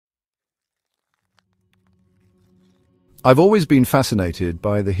I've always been fascinated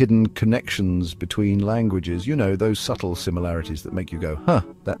by the hidden connections between languages, those subtle similarities that make you go, huh,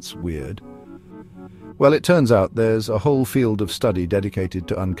 that's weird. Well, it turns out there's a whole field of study dedicated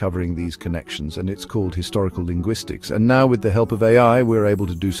to uncovering these connections, and it's called historical linguistics. And now, with the help of AI, we're able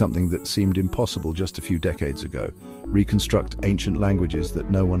to do something that seemed impossible just a few decades ago: reconstruct ancient languages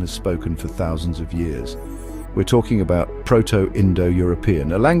that no one has spoken for thousands of years. We're talking about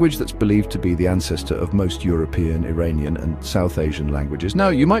Proto-Indo-European, a language that's believed to be the ancestor of most European, Iranian, and South Asian languages. Now,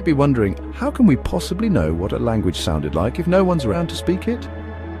 you might be wondering, how can we possibly know what a language sounded like if no one's around to speak it?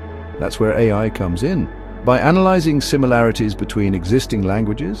 That's where AI comes in. By analyzing similarities between existing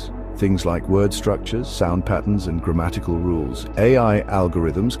languages, things like word structures, sound patterns, and grammatical rules, AI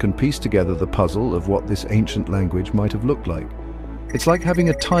algorithms can piece together the puzzle of what this ancient language might have looked like. It's like having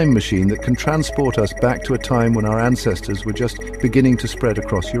a time machine that can transport us back to a time when our ancestors were just beginning to spread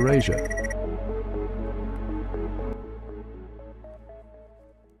across Eurasia.